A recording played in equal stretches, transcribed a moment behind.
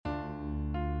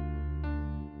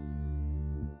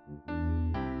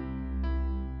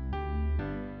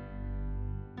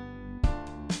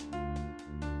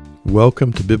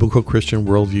Welcome to Biblical Christian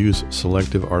Worldview's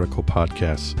Selective Article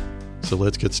Podcasts. So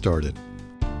let's get started.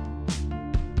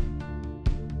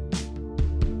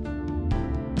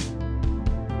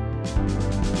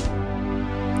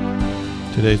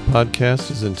 Today's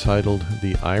podcast is entitled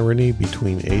The Irony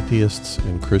Between Atheists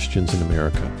and Christians in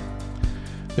America.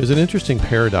 There's an interesting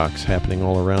paradox happening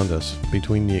all around us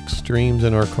between the extremes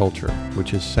in our culture,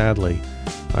 which is sadly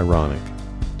ironic.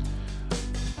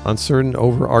 On certain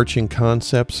overarching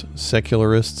concepts,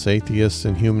 secularists, atheists,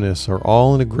 and humanists are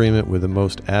all in agreement with the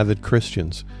most avid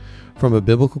Christians. From a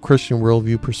biblical Christian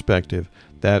worldview perspective,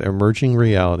 that emerging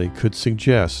reality could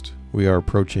suggest we are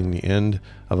approaching the end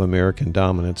of American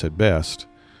dominance at best,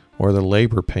 or the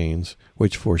labor pains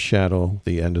which foreshadow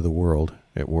the end of the world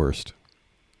at worst.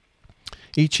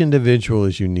 Each individual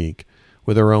is unique,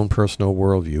 with their own personal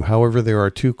worldview. However, there are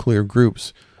two clear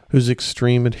groups whose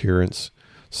extreme adherents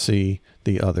see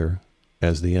the other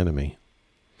as the enemy.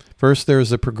 First, there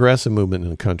is a progressive movement in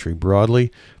the country,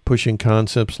 broadly pushing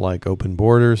concepts like open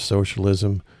borders,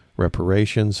 socialism,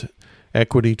 reparations,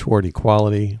 equity toward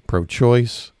equality,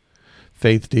 pro-choice,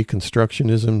 faith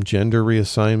deconstructionism, gender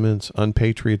reassignments,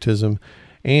 unpatriotism,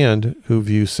 and who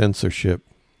view censorship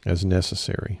as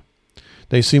necessary.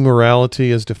 They see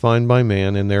morality as defined by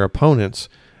man and their opponents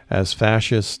as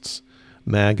fascists,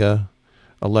 MAGA,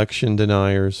 election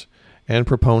deniers, and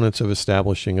proponents of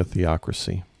establishing a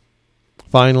theocracy.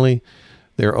 Finally,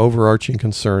 their overarching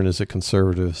concern is that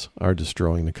conservatives are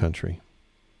destroying the country.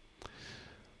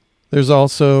 There's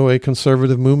also a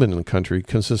conservative movement in the country,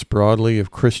 consists broadly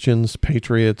of Christians,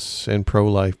 patriots, and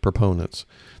pro-life proponents.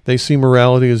 They see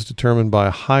morality as determined by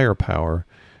a higher power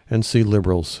and see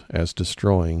liberals as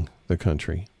destroying the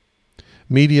country.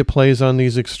 Media plays on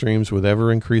these extremes with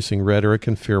ever-increasing rhetoric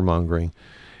and fear-mongering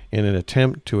in an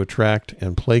attempt to attract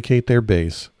and placate their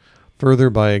base, further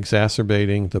by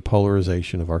exacerbating the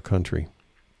polarization of our country.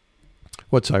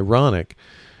 What's ironic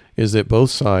is that both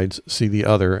sides see the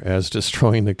other as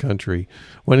destroying the country,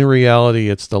 when in reality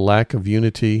it's the lack of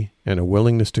unity and a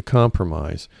willingness to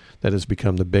compromise that has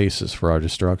become the basis for our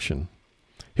destruction.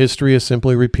 History is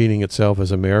simply repeating itself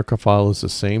as America follows the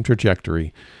same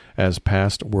trajectory as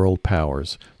past world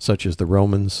powers, such as the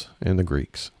Romans and the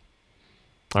Greeks.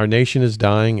 Our nation is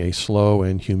dying a slow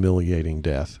and humiliating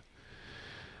death.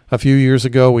 A few years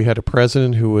ago, we had a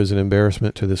president who was an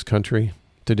embarrassment to this country.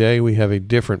 Today, we have a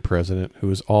different president who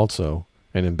is also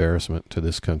an embarrassment to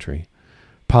this country.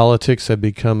 Politics have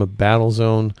become a battle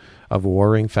zone of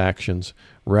warring factions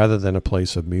rather than a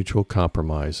place of mutual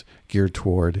compromise geared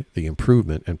toward the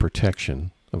improvement and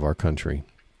protection of our country.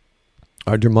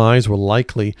 Our demise will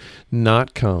likely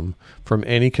not come from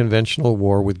any conventional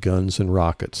war with guns and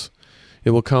rockets. It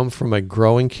will come from a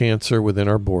growing cancer within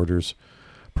our borders,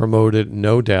 promoted,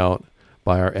 no doubt,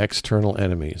 by our external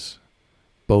enemies,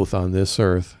 both on this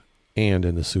earth and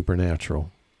in the supernatural.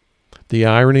 The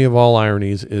irony of all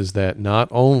ironies is that not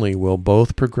only will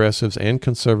both progressives and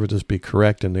conservatives be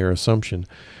correct in their assumption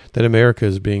that America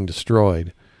is being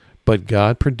destroyed, but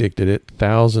God predicted it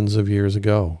thousands of years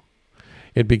ago.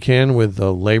 It began with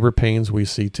the labor pains we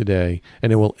see today,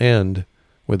 and it will end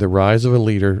with the rise of a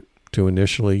leader to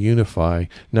initially unify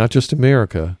not just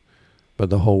America, but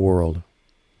the whole world.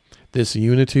 This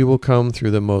unity will come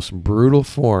through the most brutal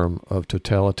form of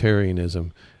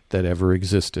totalitarianism that ever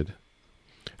existed.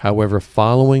 However,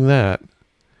 following that,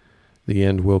 the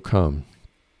end will come.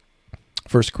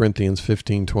 1 Corinthians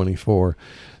 15:24,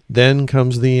 then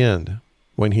comes the end,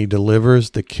 when he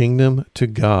delivers the kingdom to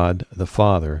God the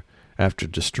Father. After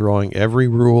destroying every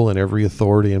rule and every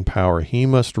authority and power, he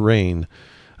must reign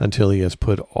until he has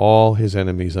put all his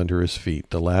enemies under his feet.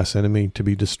 The last enemy to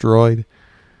be destroyed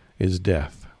is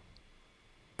death.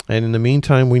 And in the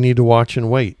meantime, we need to watch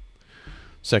and wait.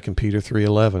 2 Peter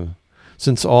 3:11.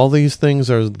 Since all these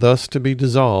things are thus to be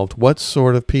dissolved, what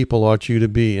sort of people ought you to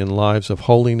be in lives of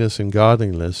holiness and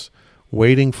godliness,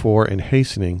 waiting for and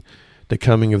hastening the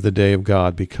coming of the day of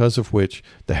God, because of which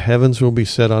the heavens will be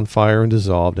set on fire and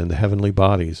dissolved, and the heavenly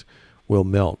bodies will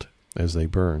melt as they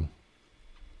burn.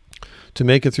 To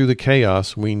make it through the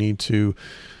chaos, we need to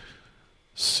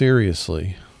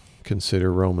seriously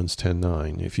consider Romans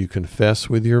 10:9. If you confess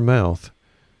with your mouth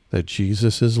that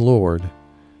Jesus is Lord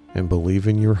and believe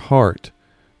in your heart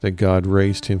that God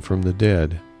raised him from the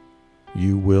dead,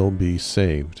 you will be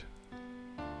saved.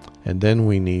 And then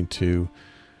we need to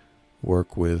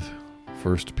work with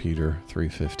 1 Peter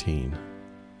 3:15.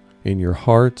 In your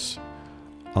hearts,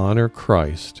 honor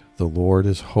Christ, the Lord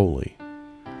is holy,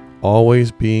 always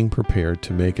being prepared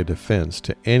to make a defense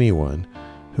to anyone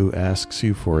who asks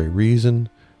you for a reason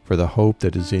for the hope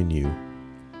that is in you,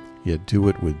 yet do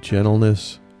it with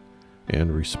gentleness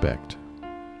and respect.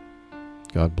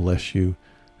 God bless you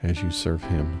as you serve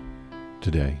Him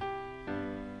today.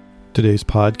 Today's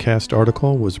podcast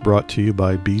article was brought to you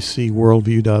by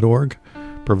bcworldview.org,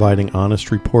 providing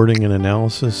honest reporting and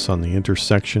analysis on the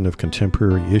intersection of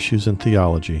contemporary issues and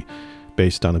theology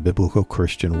based on a biblical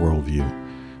Christian worldview.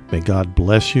 May God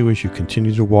bless you as you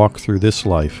continue to walk through this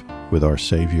life with our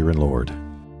Savior and Lord.